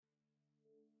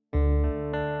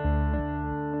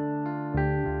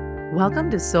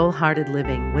Welcome to Soul Hearted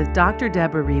Living with Dr.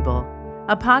 Deborah Riebel,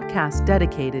 a podcast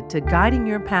dedicated to guiding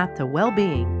your path to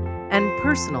well-being and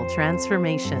personal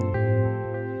transformation.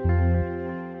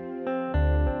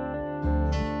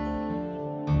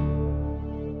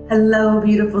 Hello,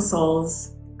 beautiful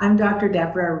souls. I'm Dr.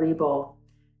 Deborah Riebel,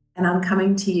 and I'm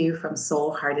coming to you from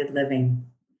Soul Hearted Living.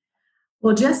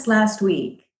 Well, just last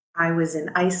week, I was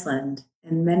in Iceland,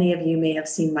 and many of you may have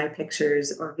seen my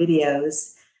pictures or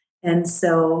videos. And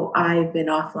so I've been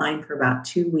offline for about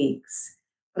 2 weeks.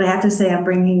 But I have to say, I'm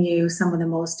bringing you some of the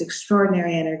most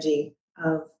extraordinary energy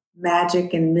of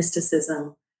magic and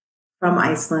mysticism from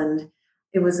Iceland.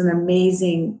 It was an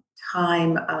amazing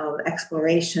time of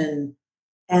exploration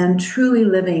and truly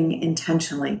living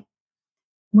intentionally.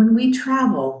 When we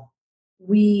travel,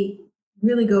 we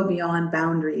really go beyond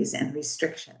boundaries and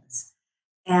restrictions.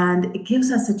 And it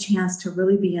gives us a chance to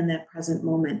really be in that present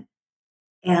moment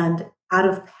and out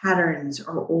of patterns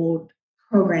or old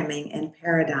programming and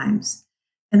paradigms.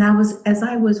 And as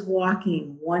I was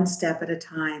walking one step at a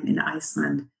time in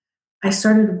Iceland, I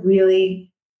started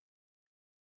really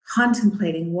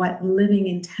contemplating what living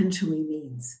intentionally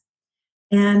means.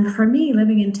 And for me,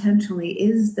 living intentionally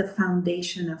is the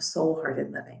foundation of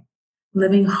soul-hearted living,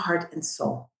 living heart and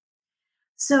soul.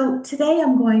 So today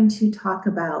I'm going to talk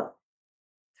about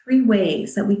 3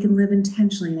 ways that we can live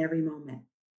intentionally in every moment.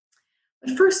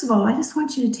 But first of all, I just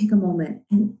want you to take a moment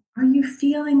and are you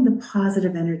feeling the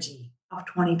positive energy of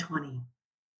 2020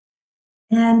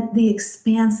 and the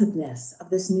expansiveness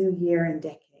of this new year and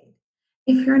decade?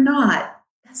 If you're not,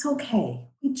 that's okay.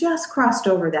 We just crossed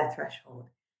over that threshold.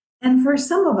 And for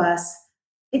some of us,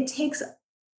 it takes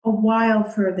a while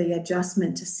for the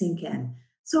adjustment to sink in.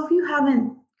 So if you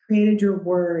haven't created your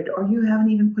word or you haven't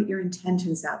even put your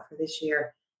intentions out for this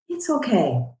year, it's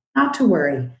okay, not to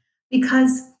worry,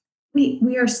 because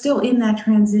we are still in that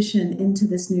transition into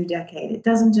this new decade. It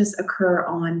doesn't just occur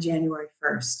on January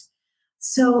 1st.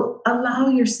 So allow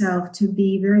yourself to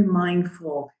be very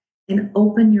mindful and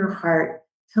open your heart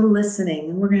to listening.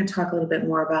 And we're going to talk a little bit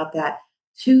more about that,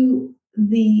 to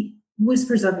the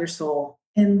whispers of your soul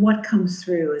and what comes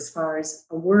through as far as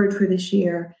a word for this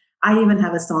year. I even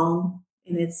have a song,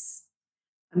 and it's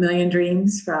A Million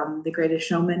Dreams from The Greatest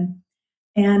Showman.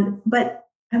 But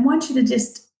I want you to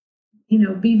just,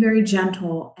 be very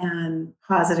gentle and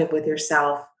positive with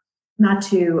yourself, not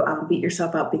to beat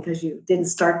yourself up because you didn't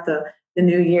start the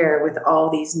new year with all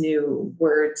these new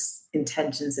words,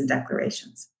 intentions, and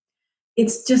declarations.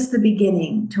 It's just the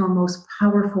beginning to a most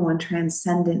powerful and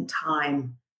transcendent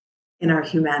time in our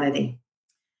humanity.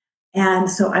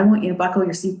 And so I want you to buckle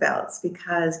your seatbelts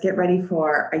because get ready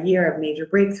for a year of major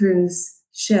breakthroughs,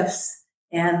 shifts,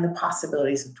 and the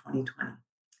possibilities of 2020.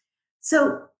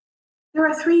 So there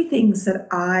are 3 things that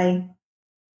I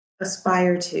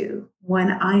aspire to when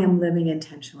I am living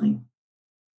intentionally.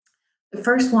 The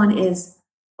first one is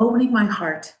opening my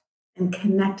heart and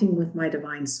connecting with my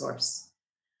divine source.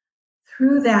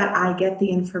 Through that, I get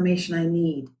the information I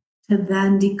need to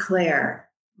then declare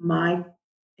my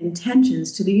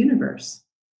intentions to the universe.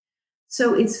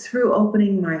 So it's through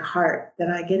opening my heart that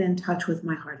I get in touch with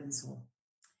my heart and soul.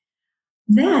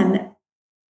 Then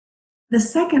the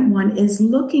second one is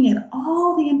looking at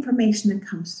all the information that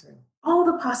comes through, all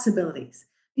the possibilities.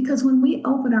 Because when we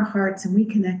open our hearts and we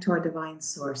connect to our divine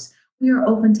source, we are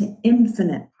open to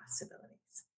infinite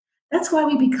possibilities. That's why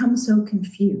we become so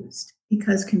confused,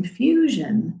 because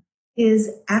confusion is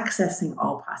accessing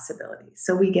all possibilities.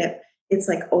 So it's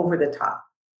like over the top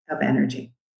of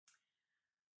energy.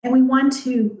 And we want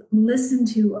to listen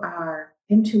to our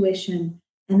intuition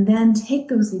and then take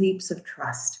those leaps of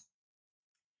trust.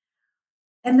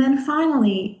 And then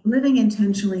finally, living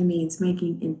intentionally means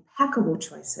making impeccable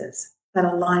choices that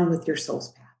align with your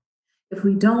soul's path. If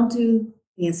we don't do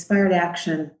the inspired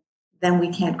action, then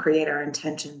we can't create our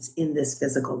intentions in this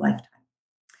physical lifetime.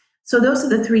 So those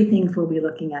are the 3 things we'll be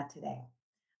looking at today.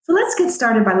 So let's get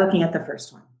started by looking at the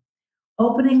first one.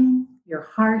 Opening your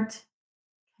heart,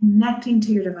 connecting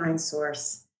to your divine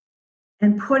source,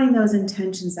 and putting those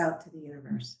intentions out to the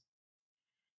universe.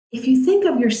 If you think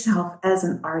of yourself as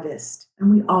an artist, and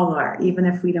we all are, even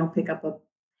if we don't pick up a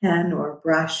pen or a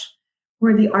brush,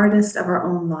 we're the artists of our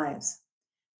own lives.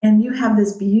 And you have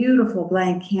this beautiful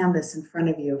blank canvas in front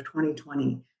of you of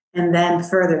 2020, and then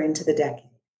further into the decade.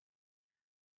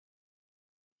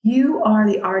 You are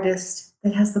the artist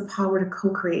that has the power to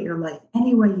co-create your life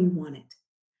any way you want it.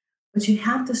 But you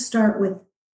have to start with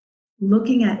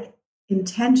looking at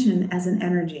intention as an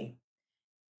energy.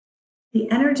 The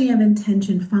energy of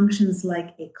intention functions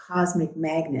like a cosmic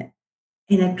magnet,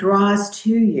 and it draws to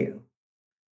you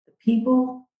the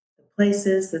people, the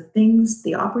places, the things,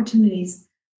 the opportunities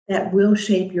that will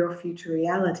shape your future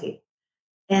reality.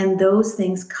 And those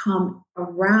things come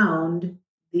around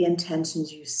the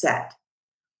intentions you set.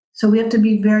 So we have to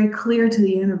be very clear to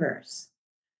the universe.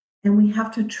 And we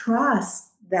have to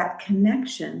trust that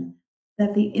connection,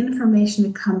 that the information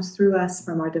that comes through us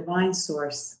from our divine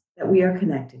source that we are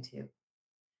connected to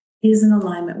is in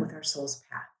alignment with our soul's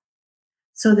path,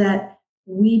 so that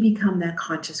we become that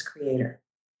conscious creator.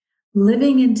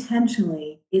 Living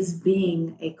intentionally is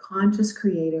being a conscious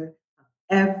creator of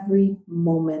every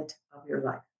moment of your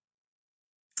life.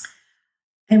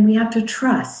 And we have to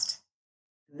trust.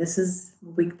 This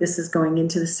is going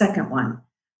into the second one.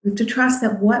 We have to trust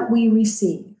that what we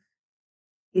receive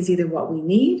is either what we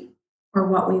need or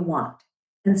what we want.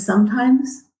 And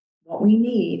sometimes what we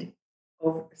need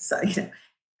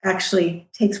actually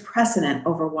takes precedent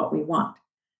over what we want,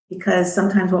 because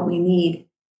sometimes what we need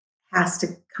has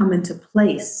to come into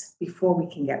place before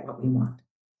we can get what we want.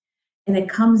 And it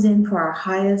comes in for our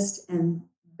highest and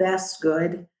best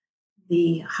good,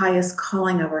 the highest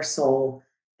calling of our soul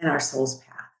and our soul's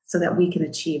path, so that we can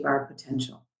achieve our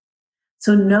potential.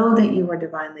 So know that you are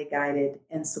divinely guided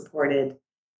and supported,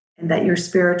 and that your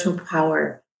spiritual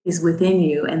power is within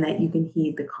you, and that you can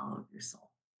heed the call of your soul.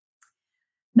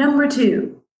 Number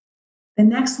 2, the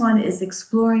next one is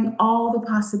exploring all the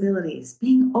possibilities.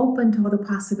 Being open to all the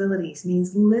possibilities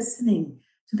means listening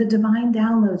to the divine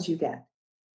downloads you get.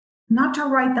 Not to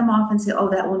write them off and say, oh,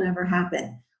 that will never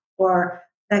happen, or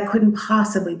that couldn't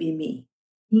possibly be me.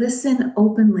 Listen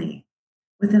openly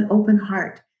with an open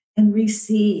heart and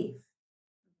receive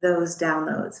those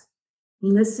downloads.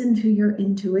 Listen to your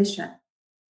intuition.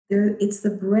 It's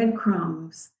the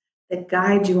breadcrumbs that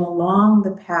guide you along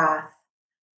the path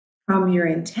from your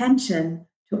intention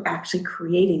to actually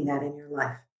creating that in your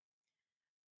life.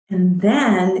 And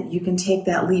then you can take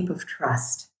that leap of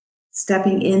trust,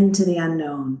 stepping into the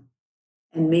unknown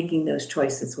and making those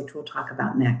choices, which we'll talk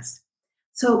about next.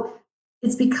 So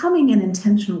it's becoming an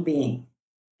intentional being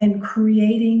and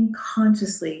creating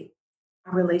consciously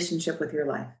a relationship with your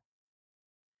life.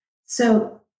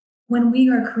 So when we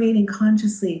are creating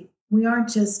consciously, we aren't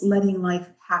just letting life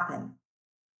happen.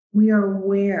 We are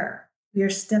aware. We are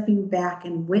stepping back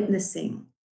and witnessing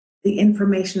the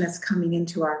information that's coming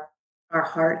into our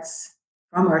hearts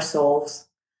from our souls,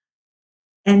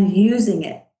 and using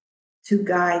it to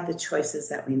guide the choices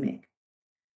that we make.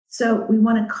 So we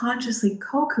want to consciously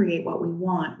co-create what we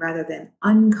want rather than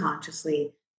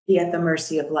unconsciously be at the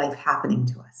mercy of life happening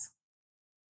to us.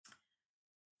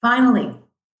 Finally,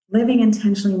 living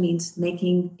intentionally means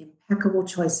making impeccable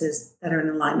choices that are in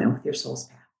alignment with your soul's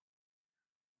path.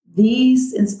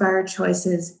 These inspired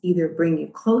choices either bring you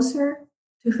closer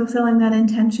to fulfilling that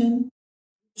intention,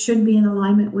 should be in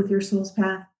alignment with your soul's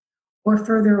path, or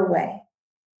further away.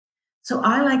 So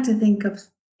I like to think of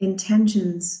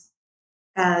intentions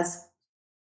as,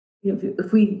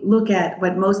 if we look at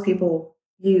what most people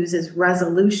use as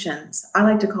resolutions, I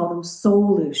like to call them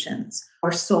solutions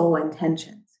or soul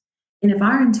intentions. And if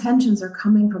our intentions are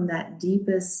coming from that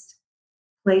deepest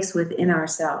place within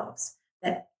ourselves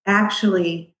that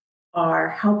actually are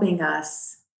helping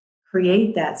us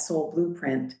create that soul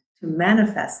blueprint to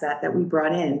manifest that we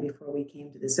brought in before we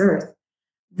came to this earth,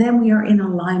 then we are in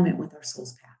alignment with our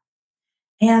soul's path.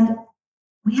 And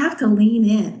we have to lean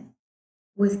in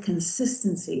with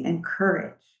consistency and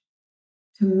courage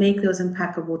to make those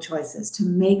impeccable choices, to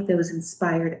make those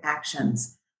inspired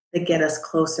actions that get us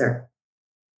closer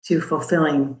to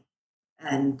fulfilling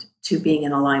and to being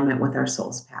in alignment with our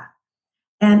soul's path.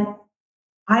 And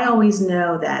I always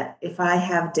know that if I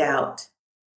have doubt,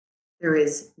 there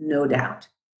is no doubt,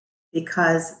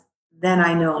 because then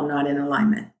I know I'm not in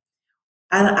alignment.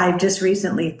 I've just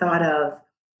recently thought of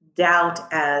doubt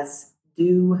as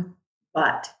do,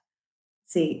 but.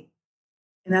 See,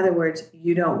 in other words,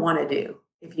 you don't want to do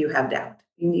if you have doubt.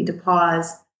 You need to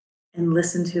pause and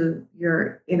listen to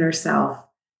your inner self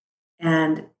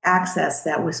and access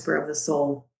that whisper of the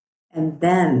soul, and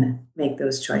then make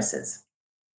those choices.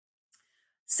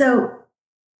 So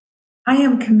I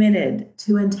am committed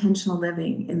to intentional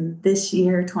living in this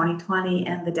year, 2020,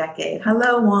 and the decade.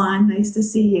 Hello, Juan. Nice to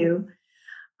see you.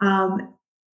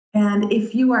 And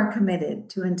if you are committed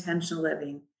to intentional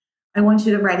living, I want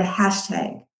you to write a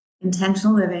hashtag,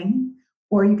 intentional living,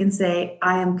 or you can say,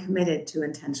 I am committed to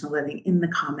intentional living in the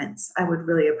comments. I would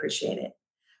really appreciate it.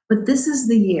 But this is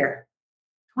the year.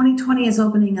 2020 is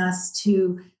opening us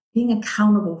to being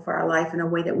accountable for our life in a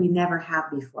way that we never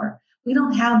have before. We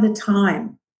don't have the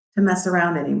time to mess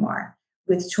around anymore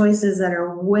with choices that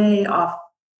are way off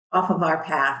of our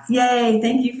path. Yay,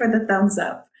 thank you for the thumbs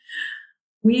up.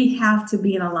 We have to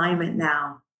be in alignment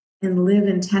now and live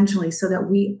intentionally so that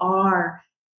we are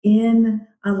in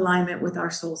alignment with our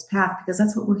soul's path, because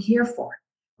that's what we're here for.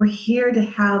 We're here to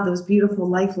have those beautiful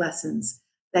life lessons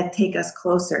that take us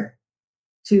closer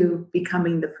to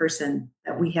becoming the person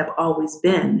that we have always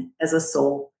been as a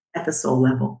soul at the soul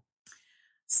level.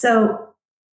 So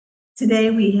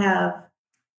today we have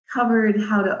covered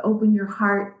how to open your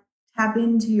heart, tap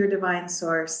into your divine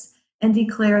source, and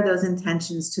declare those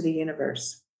intentions to the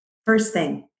universe. First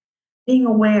thing, being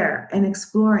aware and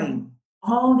exploring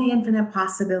all the infinite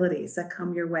possibilities that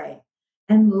come your way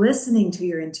and listening to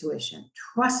your intuition,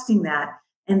 trusting that,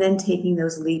 and then taking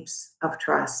those leaps of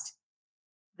trust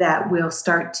that will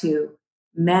start to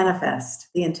manifest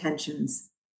the intentions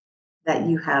that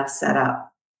you have set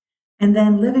up. And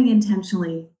then living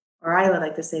intentionally, or I would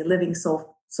like to say living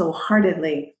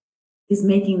soul-heartedly, is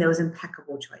making those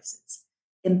impeccable choices.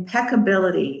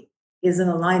 Impeccability is in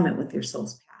alignment with your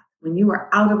soul's path. When you are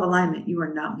out of alignment, you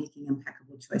are not making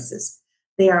impeccable choices.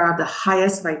 They are of the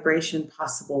highest vibration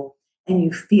possible, and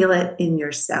you feel it in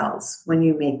your cells when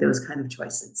you make those kind of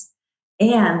choices.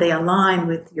 And they align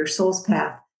with your soul's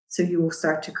path, so you will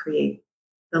start to create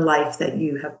the life that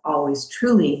you have always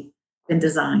truly been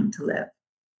designed to live.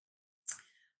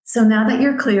 So now that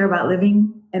you're clear about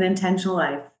living an intentional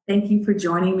life, thank you for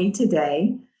joining me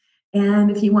today.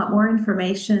 And if you want more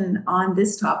information on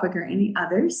this topic or any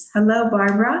others, hello,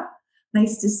 Barbara.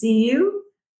 Nice to see you.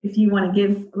 If you want to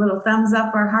give a little thumbs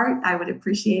up or heart, I would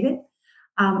appreciate it.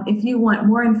 If you want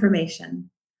more information,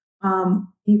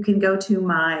 you can go to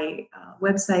my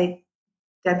website,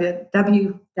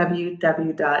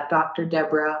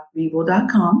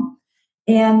 www.drdeborahriebel.com,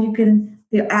 and you can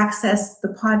access the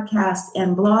podcast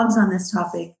and blogs on this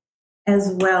topic,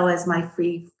 as well as my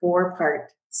free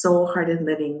 4-part Soul-Hearted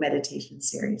Living meditation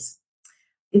series.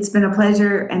 It's been a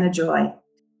pleasure and a joy.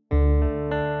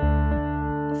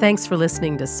 Thanks for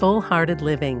listening to Soul-Hearted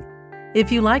Living.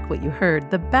 If you like what you heard,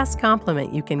 the best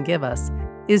compliment you can give us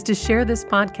is to share this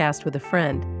podcast with a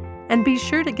friend, and be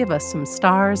sure to give us some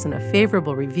stars and a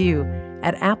favorable review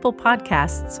at Apple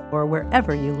Podcasts or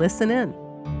wherever you listen in.